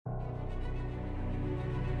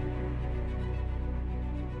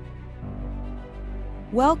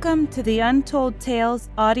Welcome to the Untold Tales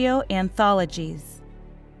audio anthologies.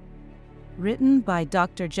 Written by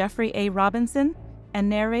Dr. Jeffrey A. Robinson and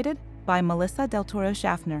narrated by Melissa Del Toro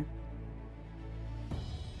Schaffner.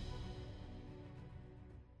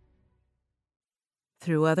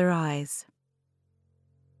 Through Other Eyes.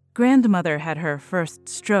 Grandmother had her first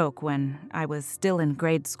stroke when I was still in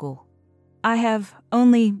grade school. I have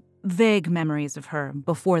only vague memories of her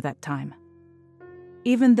before that time.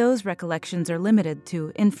 Even those recollections are limited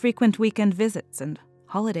to infrequent weekend visits and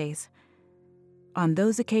holidays. On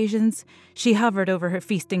those occasions, she hovered over her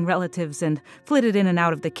feasting relatives and flitted in and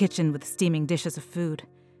out of the kitchen with steaming dishes of food.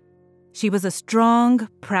 She was a strong,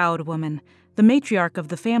 proud woman, the matriarch of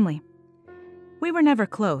the family. We were never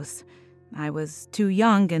close. I was too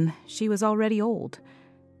young and she was already old.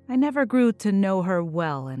 I never grew to know her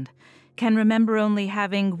well and can remember only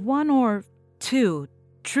having one or two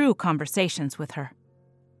true conversations with her.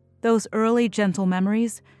 Those early gentle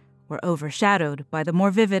memories were overshadowed by the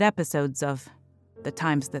more vivid episodes of the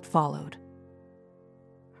times that followed.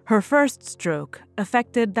 Her first stroke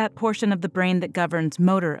affected that portion of the brain that governs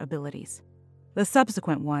motor abilities. The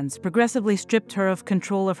subsequent ones progressively stripped her of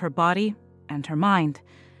control of her body and her mind.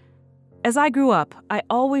 As I grew up, I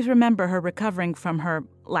always remember her recovering from her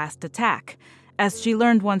last attack, as she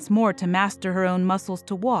learned once more to master her own muscles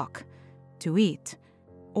to walk, to eat,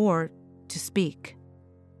 or to speak.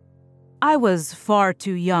 I was far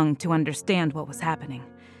too young to understand what was happening.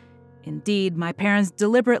 Indeed, my parents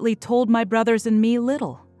deliberately told my brothers and me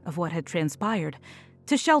little of what had transpired,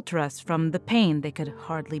 to shelter us from the pain they could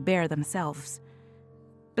hardly bear themselves.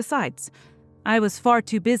 Besides, I was far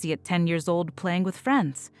too busy at 10 years old playing with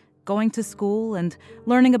friends, going to school and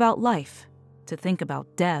learning about life, to think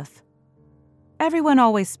about death. Everyone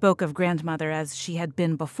always spoke of grandmother as she had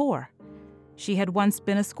been before. She had once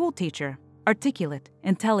been a schoolteacher, articulate,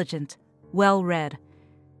 intelligent, well-read.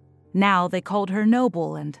 Now they called her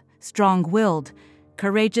noble and strong-willed,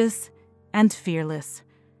 courageous and fearless.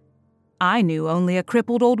 I knew only a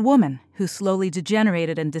crippled old woman who slowly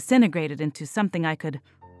degenerated and disintegrated into something I could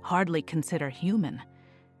hardly consider human.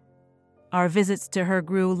 Our visits to her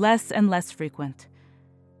grew less and less frequent.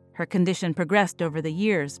 Her condition progressed over the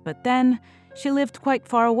years, but then she lived quite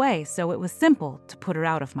far away, so it was simple to put her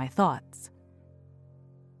out of my thoughts.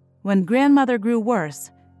 When grandmother grew worse,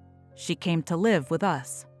 she came to live with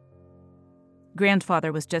us.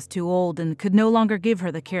 Grandfather was just too old and could no longer give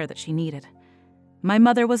her the care that she needed. My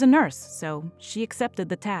mother was a nurse, so she accepted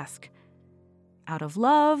the task. Out of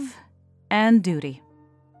love and duty,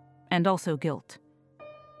 and also guilt.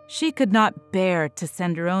 She could not bear to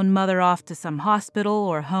send her own mother off to some hospital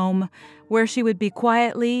or home where she would be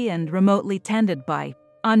quietly and remotely tended by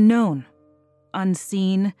unknown,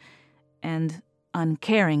 unseen, and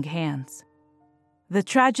uncaring hands. The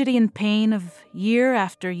tragedy and pain of year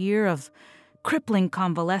after year of crippling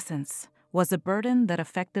convalescence was a burden that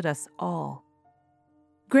affected us all.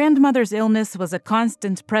 Grandmother's illness was a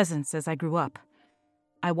constant presence as I grew up.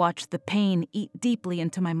 I watched the pain eat deeply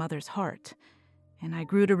into my mother's heart, and I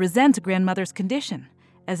grew to resent grandmother's condition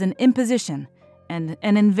as an imposition and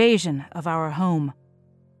an invasion of our home.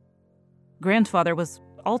 Grandfather was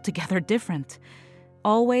altogether different.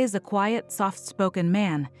 Always a quiet, soft-spoken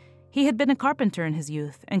man, he had been a carpenter in his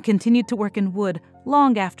youth and continued to work in wood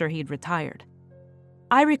long after he'd retired.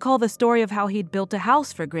 I recall the story of how he'd built a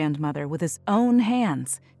house for grandmother with his own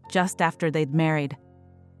hands just after they'd married.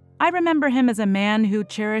 I remember him as a man who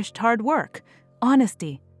cherished hard work,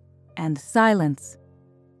 honesty, and silence.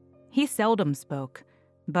 He seldom spoke,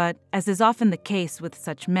 but as is often the case with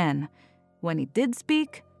such men, when he did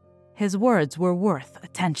speak, his words were worth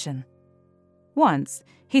attention. Once,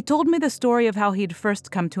 he told me the story of how he'd first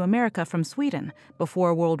come to America from Sweden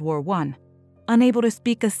before World War I, unable to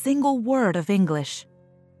speak a single word of English.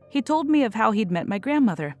 He told me of how he'd met my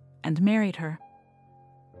grandmother and married her.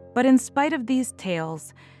 But in spite of these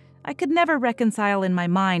tales, I could never reconcile in my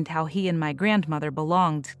mind how he and my grandmother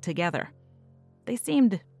belonged together. They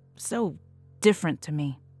seemed so different to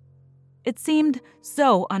me. It seemed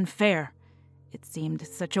so unfair. It seemed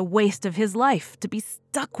such a waste of his life to be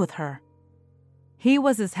stuck with her. He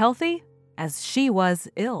was as healthy as she was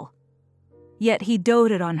ill. Yet he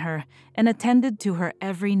doted on her and attended to her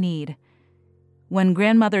every need. When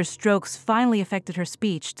grandmother's strokes finally affected her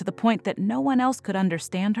speech to the point that no one else could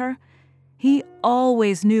understand her, he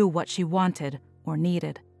always knew what she wanted or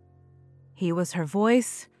needed. He was her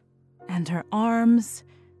voice and her arms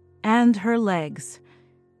and her legs.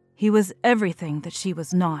 He was everything that she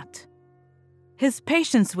was not. His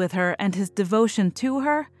patience with her and his devotion to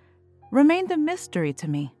her remained a mystery to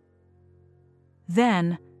me.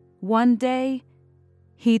 Then, one day,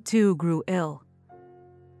 he too grew ill.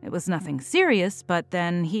 It was nothing serious, but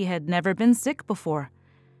then he had never been sick before.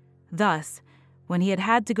 Thus, when he had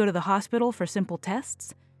had to go to the hospital for simple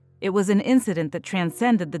tests, it was an incident that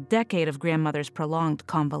transcended the decade of grandmother's prolonged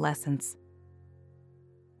convalescence.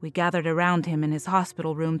 We gathered around him in his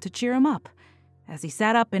hospital room to cheer him up as he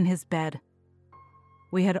sat up in his bed.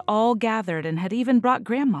 We had all gathered and had even brought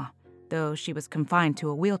Grandma, though she was confined to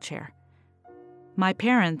a wheelchair. My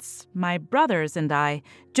parents, my brothers, and I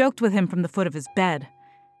joked with him from the foot of his bed.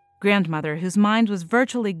 Grandmother, whose mind was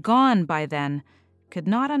virtually gone by then, could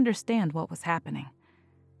not understand what was happening.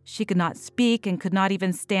 She could not speak and could not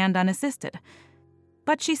even stand unassisted.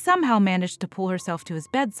 But she somehow managed to pull herself to his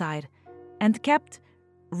bedside and kept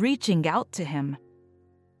reaching out to him.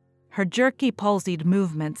 Her jerky, palsied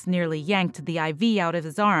movements nearly yanked the IV out of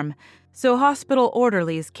his arm, so hospital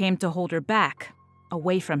orderlies came to hold her back,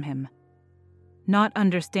 away from him. Not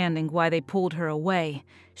understanding why they pulled her away,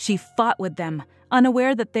 she fought with them,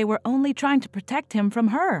 unaware that they were only trying to protect him from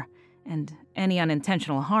her and any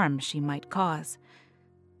unintentional harm she might cause.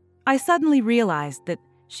 I suddenly realized that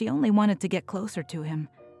she only wanted to get closer to him,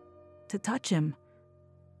 to touch him,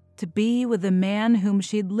 to be with the man whom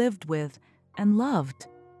she'd lived with and loved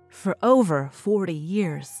for over 40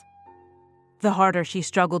 years. The harder she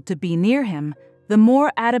struggled to be near him, the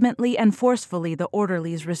more adamantly and forcefully the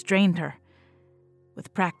orderlies restrained her.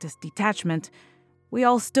 With practiced detachment, we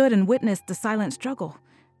all stood and witnessed the silent struggle,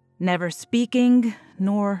 never speaking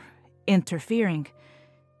nor interfering.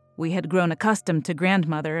 We had grown accustomed to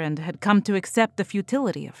grandmother and had come to accept the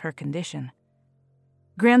futility of her condition.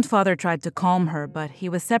 Grandfather tried to calm her, but he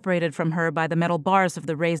was separated from her by the metal bars of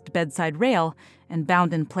the raised bedside rail and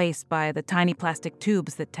bound in place by the tiny plastic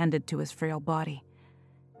tubes that tended to his frail body.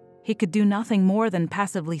 He could do nothing more than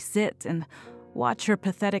passively sit and watch her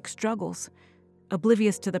pathetic struggles,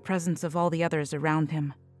 oblivious to the presence of all the others around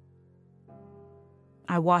him.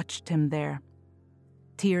 I watched him there,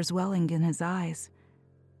 tears welling in his eyes,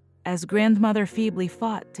 as grandmother feebly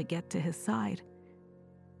fought to get to his side.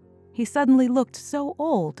 He suddenly looked so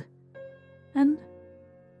old and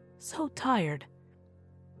so tired.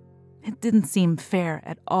 It didn't seem fair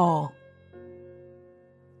at all.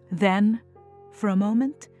 Then, for a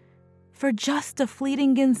moment, for just a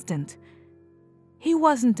fleeting instant, he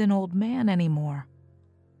wasn't an old man anymore.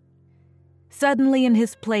 Suddenly, in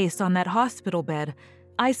his place on that hospital bed,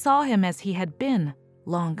 I saw him as he had been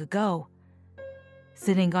long ago.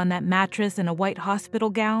 Sitting on that mattress in a white hospital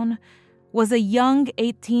gown was a young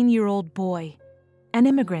 18-year-old boy, an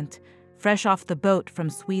immigrant, fresh off the boat from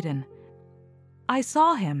Sweden. I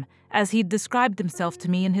saw him as he'd described himself to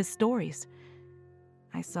me in his stories.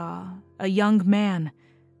 I saw a young man,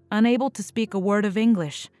 unable to speak a word of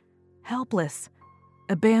English, helpless,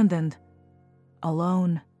 abandoned,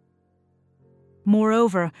 alone.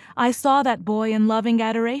 Moreover, I saw that boy in loving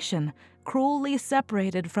adoration, cruelly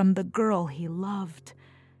separated from the girl he loved.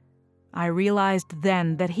 I realized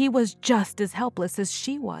then that he was just as helpless as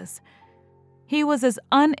she was. He was as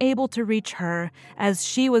unable to reach her as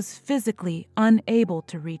she was physically unable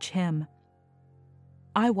to reach him.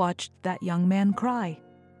 I watched that young man cry.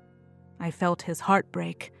 I felt his heart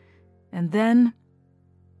break, and then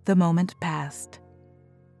the moment passed.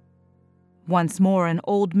 Once more, an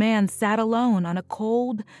old man sat alone on a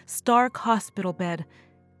cold, stark hospital bed,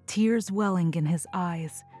 tears welling in his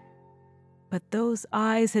eyes. But those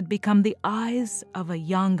eyes had become the eyes of a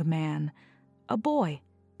young man, a boy,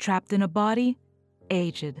 trapped in a body,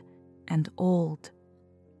 aged and old.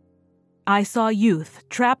 I saw youth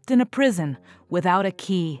trapped in a prison without a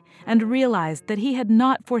key and realized that he had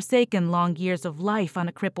not forsaken long years of life on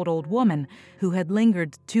a crippled old woman who had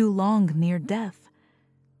lingered too long near death.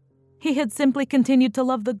 He had simply continued to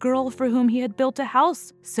love the girl for whom he had built a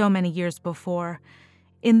house so many years before.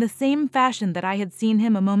 In the same fashion that I had seen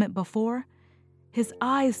him a moment before, his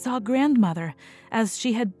eyes saw grandmother as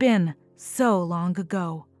she had been so long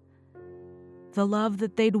ago. The love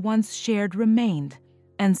that they'd once shared remained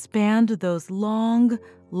and spanned those long,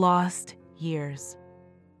 lost years.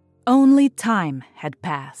 Only time had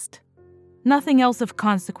passed. Nothing else of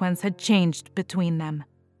consequence had changed between them.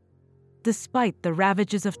 Despite the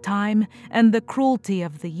ravages of time and the cruelty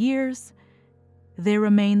of the years, they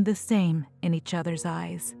remained the same in each other's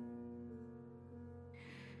eyes.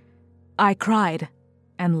 I cried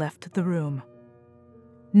and left the room.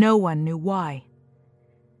 No one knew why.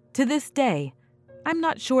 To this day, I'm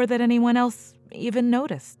not sure that anyone else even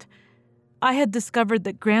noticed. I had discovered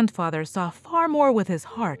that grandfather saw far more with his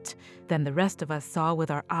heart than the rest of us saw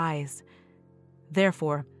with our eyes.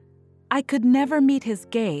 Therefore, I could never meet his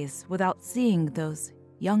gaze without seeing those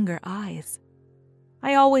younger eyes.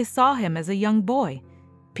 I always saw him as a young boy,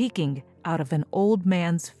 peeking out of an old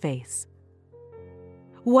man's face.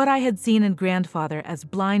 What I had seen in Grandfather as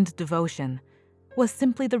blind devotion was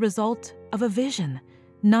simply the result of a vision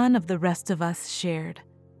none of the rest of us shared.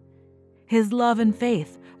 His love and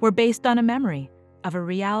faith were based on a memory of a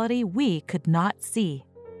reality we could not see.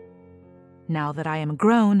 Now that I am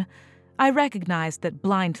grown, I recognize that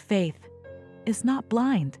blind faith is not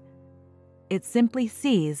blind. It simply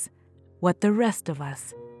sees what the rest of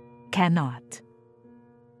us cannot.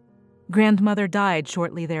 Grandmother died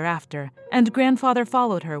shortly thereafter, and Grandfather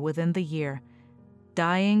followed her within the year,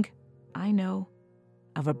 dying, I know,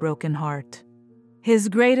 of a broken heart. His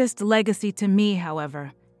greatest legacy to me,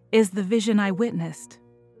 however, is the vision I witnessed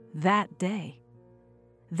that day.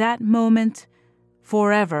 That moment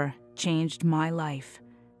forever changed my life.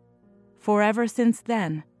 Forever since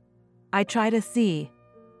then, I try to see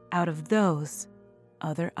out of those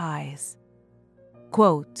other eyes.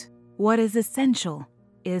 Quote, "What is essential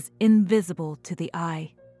is invisible to the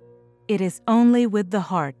eye. It is only with the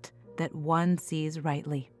heart that one sees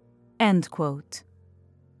rightly." End quote.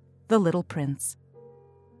 The Little Prince.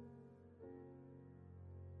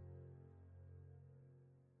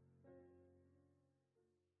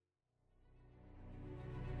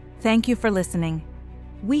 Thank you for listening.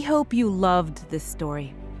 We hope you loved this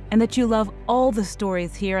story, and that you love all the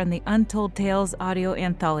stories here on the Untold Tales audio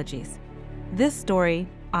anthologies. This story,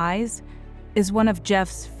 Eyes, is one of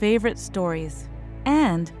Jeff's favorite stories,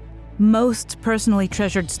 and most personally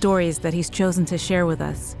treasured stories that he's chosen to share with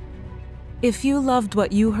us. If you loved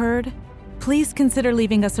what you heard, please consider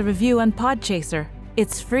leaving us a review on Podchaser.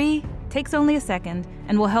 It's free, takes only a second,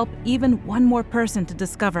 and will help even one more person to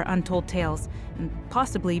discover Untold Tales and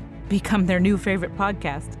possibly become their new favorite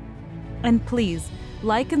podcast. And please,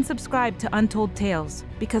 like and subscribe to Untold Tales,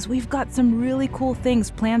 because we've got some really cool things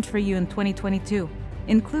planned for you in 2022,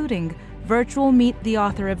 including virtual Meet the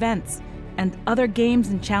Author events and other games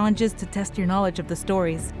and challenges to test your knowledge of the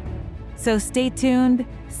stories. So stay tuned,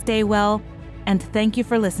 stay well, and thank you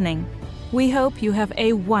for listening. We hope you have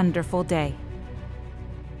a wonderful day.